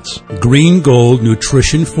nutrients. Green Gold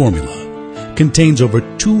Nutrition Formula contains over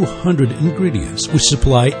 200 ingredients which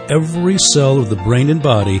supply every cell of the brain and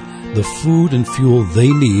body the food and fuel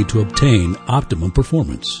they need to obtain optimum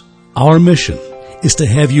performance. Our mission is to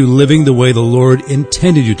have you living the way the Lord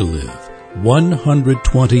intended you to live,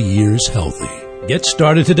 120 years healthy. Get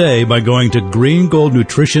started today by going to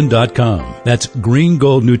greengoldnutrition.com. That's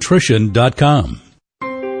greengoldnutrition.com.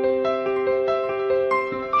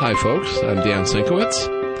 Hi, folks. I'm Dan Sinkowitz,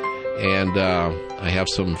 and I have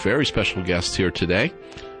some very special guests here today,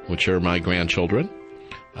 which are my grandchildren,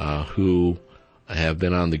 who have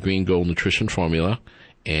been on the Green Gold Nutrition Formula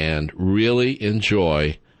and really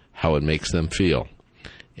enjoy how it makes them feel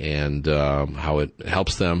and how it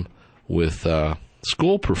helps them with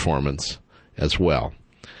school performance as well.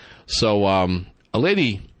 So a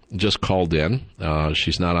lady just called in.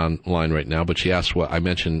 She's not online right now, but she asked what I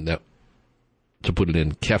mentioned that to put it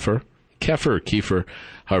in kefir or kefir,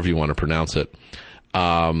 however you want to pronounce it.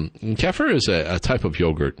 Kefir is a type of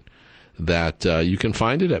yogurt that you can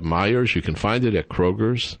find it at Meijer's, you can find it at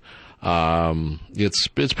Kroger's.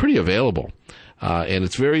 It's pretty available, and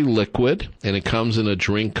it's very liquid, and it comes in a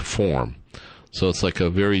drink form. So it's like a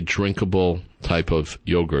very drinkable type of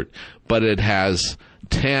yogurt, but it has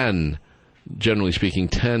 10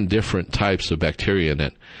 different types of bacteria in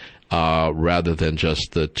it, rather than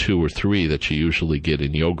just the 2 or 3 that you usually get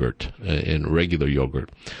in yogurt, in regular yogurt.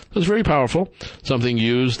 So it's very powerful, something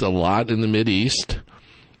used a lot in the Mideast,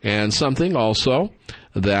 and something also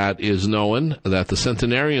that is known that the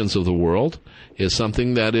centenarians of the world is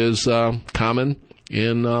something that is common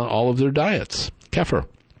in all of their diets, kefir.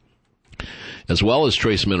 As well as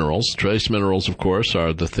trace minerals. Trace minerals, of course,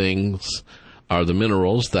 are the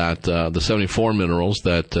minerals that, the 74 minerals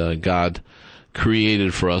that God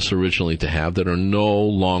created for us originally to have that are no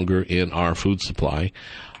longer in our food supply,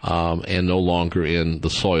 and no longer in the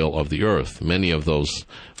soil of the earth. Many of those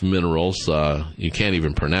minerals, you can't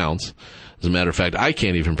even pronounce. As a matter of fact, I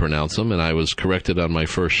can't even pronounce them, and I was corrected on my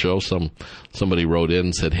first show. Somebody wrote in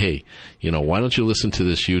and said, hey, why don't you listen to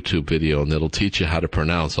this YouTube video, and it'll teach you how to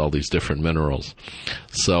pronounce all these different minerals.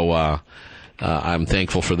 So I'm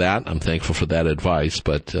thankful for that. I'm thankful for that advice,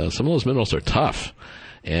 but some of those minerals are tough,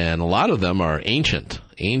 and a lot of them are ancient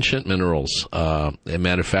minerals. As a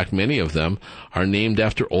matter of fact, many of them are named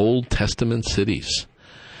after Old Testament cities.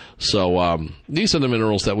 So these are the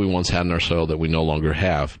minerals that we once had in our soil that we no longer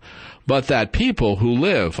have. But that people who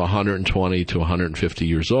live 120 to 150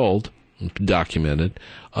 years old, documented,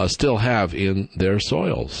 still have in their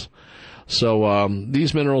soils. So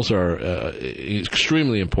these minerals are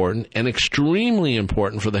extremely important, and extremely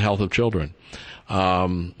important for the health of children.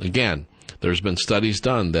 Again, there's been studies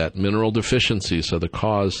done that mineral deficiencies are the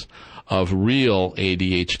cause of real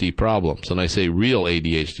ADHD problems. And I say real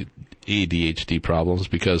ADHD problems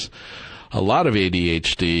because a lot of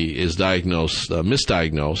ADHD is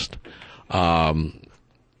misdiagnosed,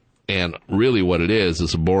 and really what it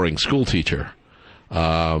is a boring school teacher.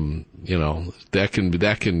 That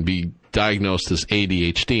can be diagnosed as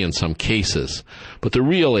ADHD in some cases, but the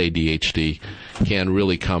real ADHD can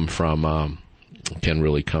really come from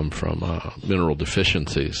mineral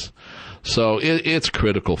deficiencies. So it's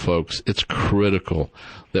critical, folks. It's critical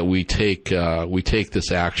that we take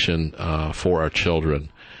this action for our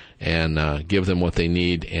children and give them what they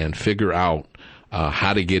need and figure out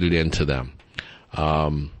how to get it into them,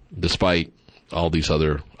 despite all these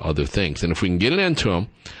other things. And if we can get it into them,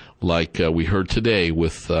 like we heard today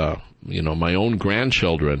with my own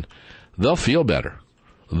grandchildren, they'll feel better.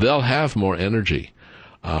 They'll have more energy.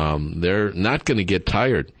 They're not going to get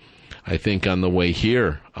tired. I think on the way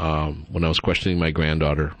here, when I was questioning my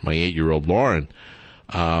granddaughter, my 8-year-old Lauren,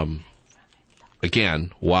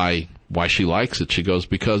 again, why she likes it, she goes,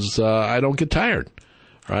 because I don't get tired,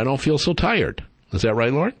 or I don't feel so tired. Is that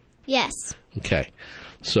right, Lauren? Yes. Okay.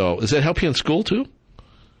 So does that help you in school, too?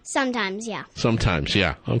 Sometimes, yeah. Sometimes,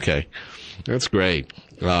 yeah. Okay. That's great.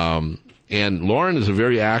 And Lauren is a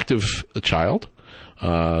very active child.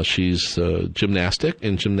 She's in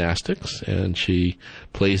gymnastics, and she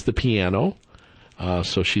plays the piano.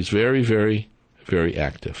 So she's very, very, very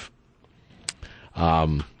active.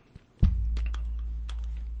 So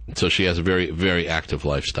she has a very, very active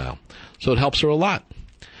lifestyle. So it helps her a lot.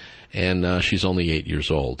 And she's only 8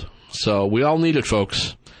 years old. So we all need it,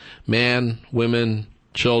 folks. Man, women,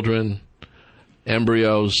 children,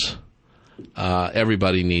 embryos,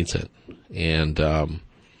 everybody needs it. And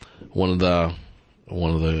one of the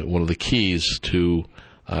keys to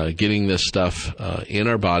getting this stuff in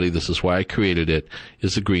our body, this is why I created it,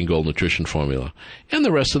 is the Green Gold Nutrition Formula. And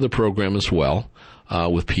the rest of the program as well,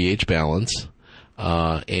 with pH balance,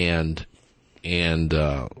 and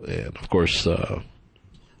of course,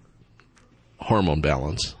 hormone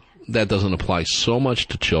balance. That doesn't apply so much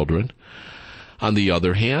to children. On the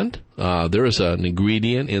other hand, there is an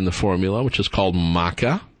ingredient in the formula which is called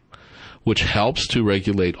maca, which helps to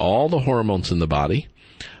regulate all the hormones in the body,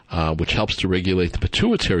 which helps to regulate the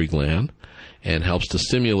pituitary gland, and helps to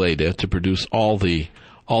stimulate it to produce all the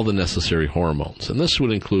necessary hormones. And this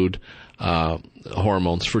would include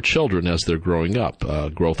hormones for children as they're growing up,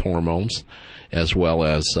 growth hormones, as well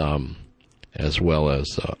as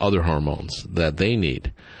other hormones that they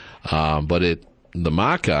need. But the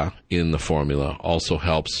maca in the formula also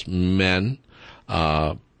helps men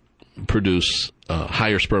produce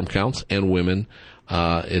higher sperm counts, and women,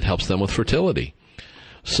 it helps them with fertility.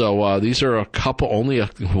 So these are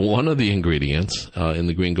one of the ingredients in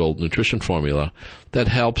the Green Gold Nutrition Formula that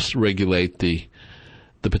helps regulate the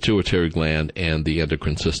pituitary gland and the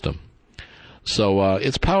endocrine system. So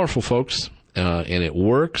it's powerful, folks, and it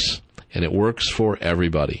works for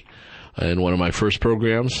everybody. In one of my first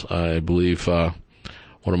programs, I believe one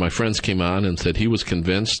of my friends came on and said he was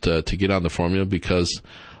convinced to get on the formula because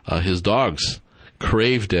his dogs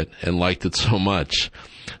craved it and liked it so much.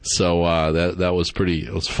 So that was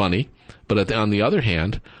it was funny. But on the other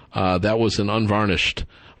hand, that was an unvarnished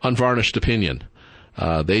opinion.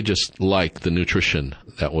 They just liked the nutrition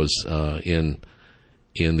that was in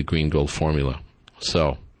the Green Gold formula.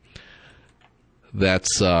 So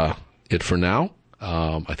that's it for now.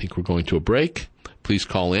 I think we're going to a break. Please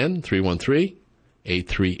call in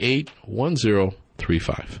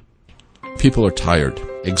 313-838-1035. People are tired,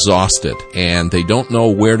 exhausted, and they don't know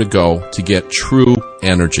where to go to get true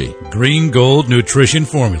energy. Green Gold Nutrition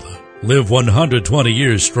Formula. Live 120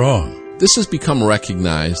 years strong. This has become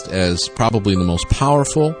recognized as probably the most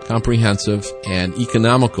powerful, comprehensive, and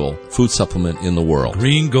economical food supplement in the world.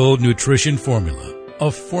 Green Gold Nutrition Formula.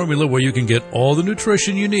 A formula where you can get all the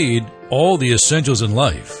nutrition you need, all the essentials in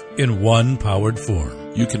life, in one powered form.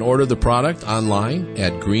 You can order the product online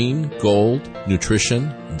at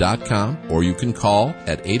greengoldnutrition.com, or you can call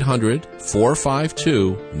at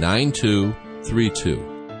 800-452-9232.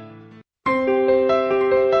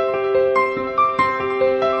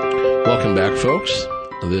 Welcome back, folks.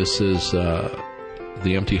 This is The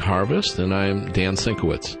Empty Harvest, and I'm Dan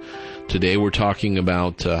Sinkowitz. Today we're talking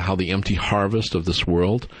about how the empty harvest of this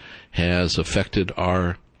world has affected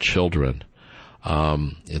our children.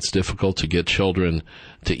 It's difficult to get children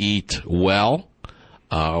to eat well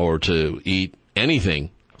or to eat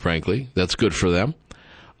anything frankly, that's good for them.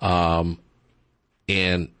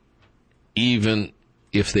 And even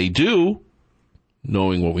if they do,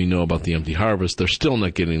 knowing what we know about the empty harvest, they're still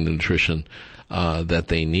not getting the nutrition that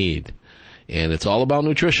they need. And it's all about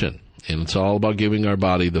nutrition. And it's all about giving our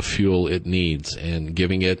body the fuel it needs and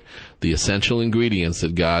giving it the essential ingredients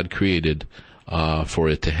that God created for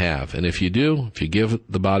it to have. And if you give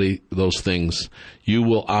the body those things, you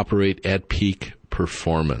will operate at peak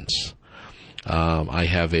performance. I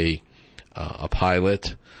have a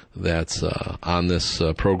pilot that's on this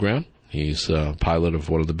program. He's a pilot of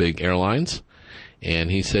one of the big airlines.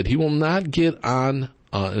 And he said he will not get on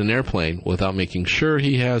an airplane without making sure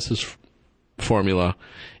he has his formula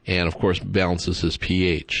and, of course, balances his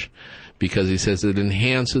pH, because he says it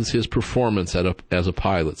enhances his performance as a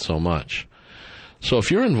pilot so much. So if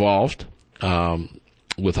you're involved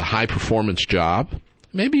with a high-performance job,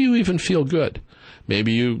 maybe you even feel good.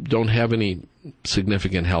 Maybe you don't have any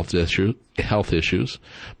significant health issues,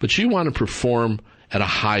 but you want to perform at a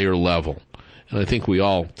higher level. And I think we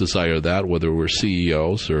all desire that, whether we're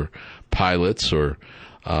CEOs or pilots or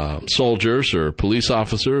soldiers or police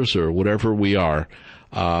officers or whatever we are,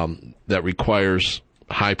 that requires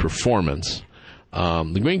high performance.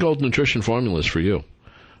 The Green Gold Nutrition Formula is for you,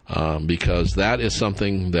 because that is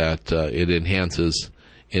something that it enhances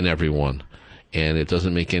in everyone. And it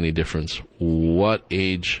doesn't make any difference what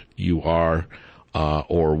age you are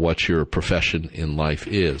or what your profession in life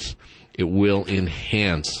is. It will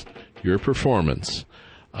enhance your performance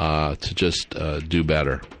to just do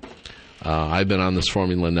better. I've been on this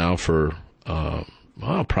formula now for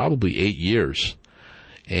probably 8 years.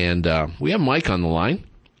 And we have Mike on the line.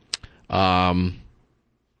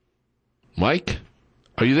 Mike,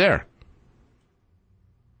 are you there?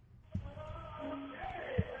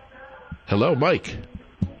 Hello, Mike.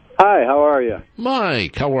 Hi, how are you?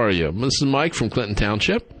 Mike, how are you? This is Mike from Clinton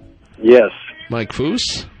Township. Yes. Mike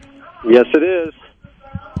Foose. Yes, it is.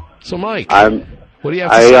 So, Mike, what do you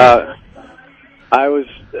have to say?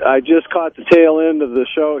 I just caught the tail end of the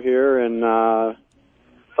show here and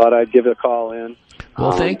thought I'd give it a call in.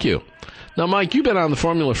 Well, thank you. Now, Mike, you've been on the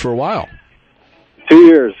formula for a while. 2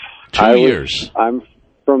 years. 2 years. I'm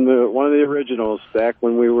from one of the originals, back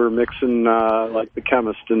when we were mixing like the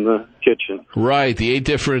chemist in the kitchen. Right, the eight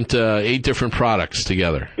different products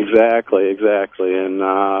together. Exactly, and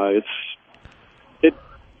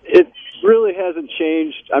it really hasn't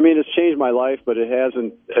changed. I mean, it's changed my life, but it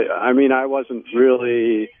hasn't. I mean, I was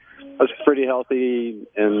pretty healthy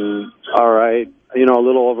and all right, a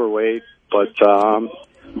little overweight, but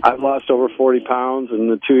I've lost over 40 pounds in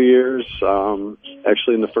the 2 years.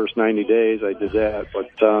 Actually, in the first 90 days, I did that.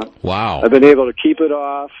 But wow, I've been able to keep it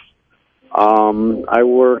off. I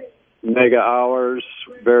work mega hours,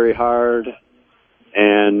 very hard,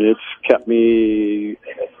 and it's kept me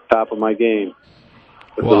top of my game.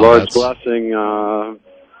 With the Lord's blessing,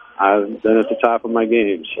 I've been at the top of my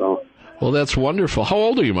game. So, well, that's wonderful. How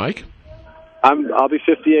old are you, Mike? I'll be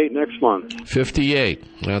 58 next month. 58.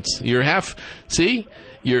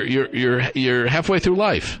 You're halfway through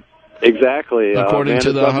life. Exactly. According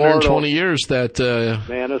to the 120 years that...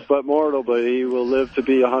 Man is but mortal, but he will live to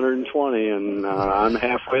be 120, and I'm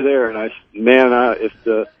halfway there. And if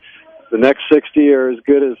the next 60 are as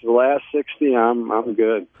good as the last 60, I'm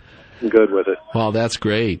good. I'm good with it. Well, that's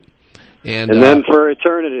great. And then for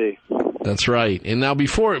eternity. That's right. And now,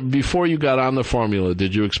 before you got on the formula,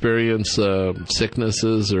 did you experience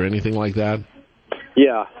sicknesses or anything like that?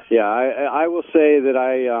 Yeah. I will say that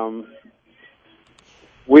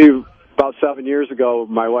about 7 years ago,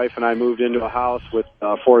 my wife and I moved into a house with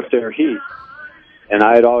forced air heat, and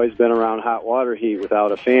I had always been around hot water heat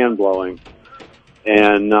without a fan blowing.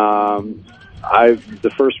 And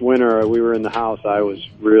the first winter we were in the house, I was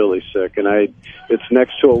really sick, and it's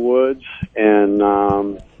next to a woods, and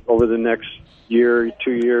over the next 2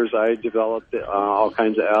 years, I developed all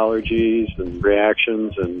kinds of allergies and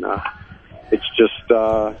reactions, and it's just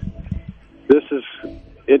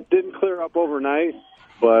it didn't clear up overnight,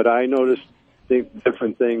 but I noticed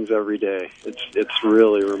different things every day. It's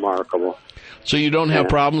really remarkable. So you don't have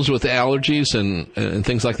problems with allergies and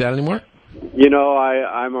things like that anymore?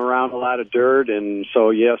 I'm around a lot of dirt, and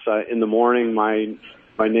so yes, in the morning my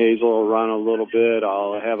nasal will run a little bit.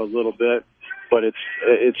 I'll have a little bit, but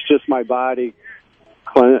it's just my body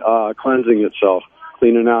cleansing itself,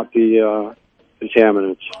 cleaning out the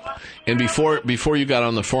contaminants. And before you got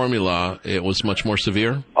on the formula, it was much more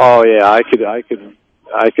severe? Oh yeah, I could.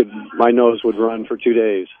 My nose would run for 2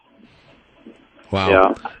 days. Wow,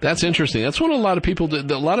 yeah. That's interesting. That's what a lot of people do.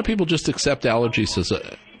 A lot of people just accept allergies as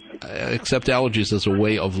a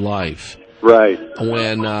way of life, right?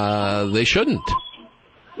 When they shouldn't.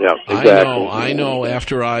 Yeah, exactly. I know.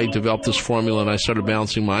 After I developed this formula and I started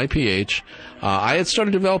balancing my pH, I had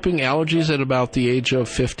started developing allergies at about the age of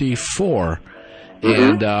 54.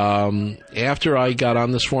 Mm-hmm. And after I got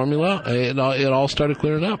on this formula, it all started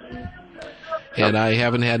clearing up. And I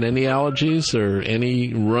haven't had any allergies or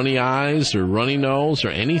any runny eyes or runny nose or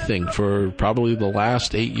anything for probably the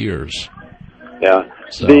last 8 years. Yeah.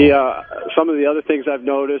 So. Some of the other things I've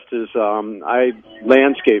noticed is I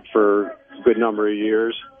landscaped for a good number of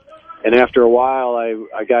years. And after a while,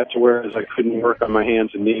 I got to where I couldn't work on my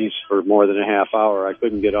hands and knees for more than a half hour. I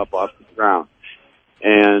couldn't get up off the ground.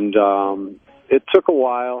 And it took a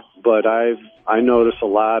while, but I noticed a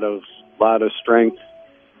lot of strength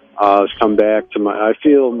has come back to I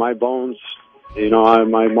feel my bones,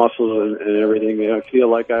 my muscles and everything. I feel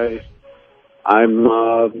like I'm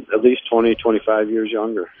at least 20, 25 years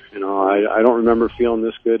younger. I don't remember feeling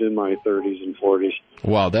this good in my 30s and 40s.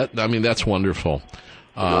 Wow, that's wonderful.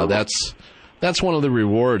 That's one of the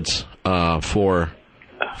rewards for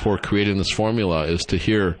creating this formula, is to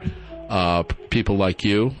hear people like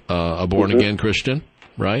you, a born-again Christian,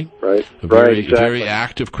 right? Right. A very, exactly. very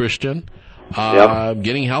active Christian,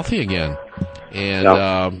 getting healthy again. And,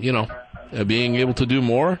 being able to do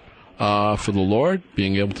more for the Lord,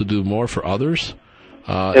 being able to do more for others.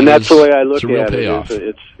 And that's the way I look at payoff.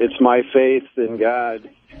 it. It's my faith in God.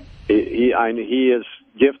 He has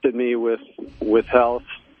gifted me with health,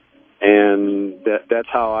 and that's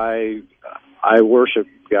how I worship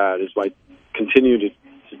God, is by continue to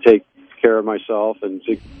take care of myself and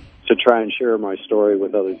to try and share my story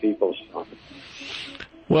with other people. So.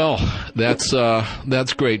 Well, that's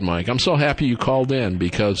great, Mike. I'm so happy you called in,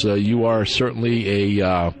 because you are certainly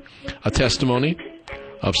a testimony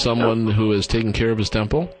of someone who has taken care of his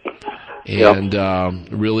temple and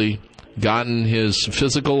really gotten his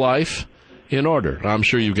physical life in order. I'm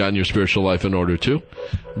sure you've gotten your spiritual life in order too,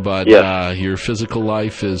 but your physical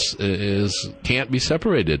life is can't be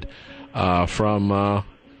separated from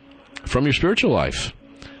your spiritual life.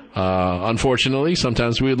 Unfortunately,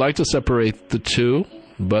 sometimes we'd like to separate the two,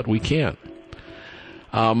 but we can't.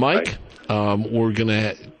 Mike, we're going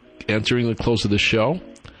to entering the close of the show,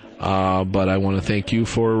 but I want to thank you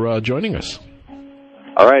for joining us.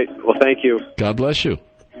 All right. Well, thank you. God bless you.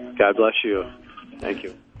 God bless you. Thank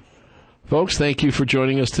you. Folks, thank you for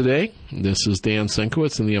joining us today. This is Dan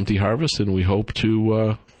Sienkiewicz in the Empty Harvest, and we hope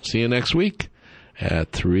to see you next week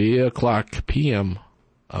at 3:00 p.m.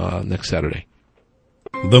 Next Saturday.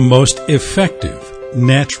 The most effective,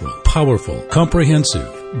 natural, powerful, comprehensive,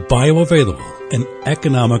 bioavailable, and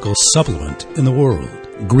economical supplement in the world.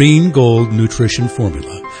 Green Gold Nutrition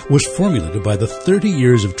Formula was formulated by the 30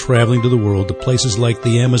 years of traveling to the world to places like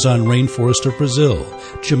the Amazon rainforest of Brazil,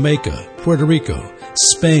 Jamaica, Puerto Rico,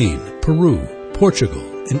 Spain, Peru, Portugal,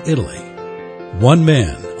 and Italy. One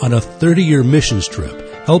man on a 30-year missions trip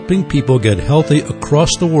helping people get healthy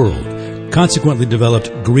across the world consequently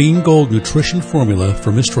developed Green Gold Nutrition Formula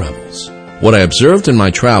from his travels. What I observed in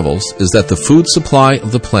my travels is that the food supply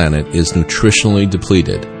of the planet is nutritionally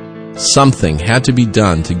depleted. Something had to be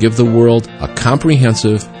done to give the world a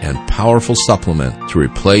comprehensive and powerful supplement to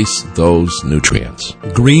replace those nutrients.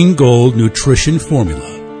 Green Gold Nutrition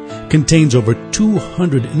Formula contains over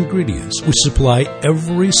 200 ingredients which supply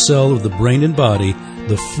every cell of the brain and body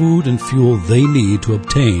the food and fuel they need to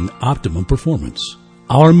obtain optimum performance.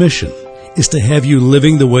 Our mission is to have you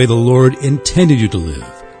living the way the Lord intended you to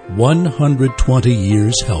live, 120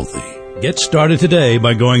 years healthy. Get started today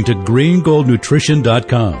by going to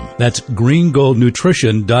greengoldnutrition.com. That's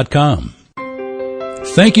greengoldnutrition.com.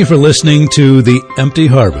 Thank you for listening to The Empty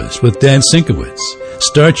Harvest with Dan Sienkiewicz.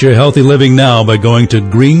 Start your healthy living now by going to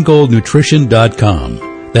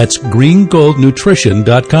greengoldnutrition.com. That's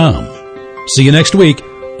greengoldnutrition.com. See you next week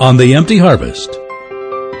on The Empty Harvest.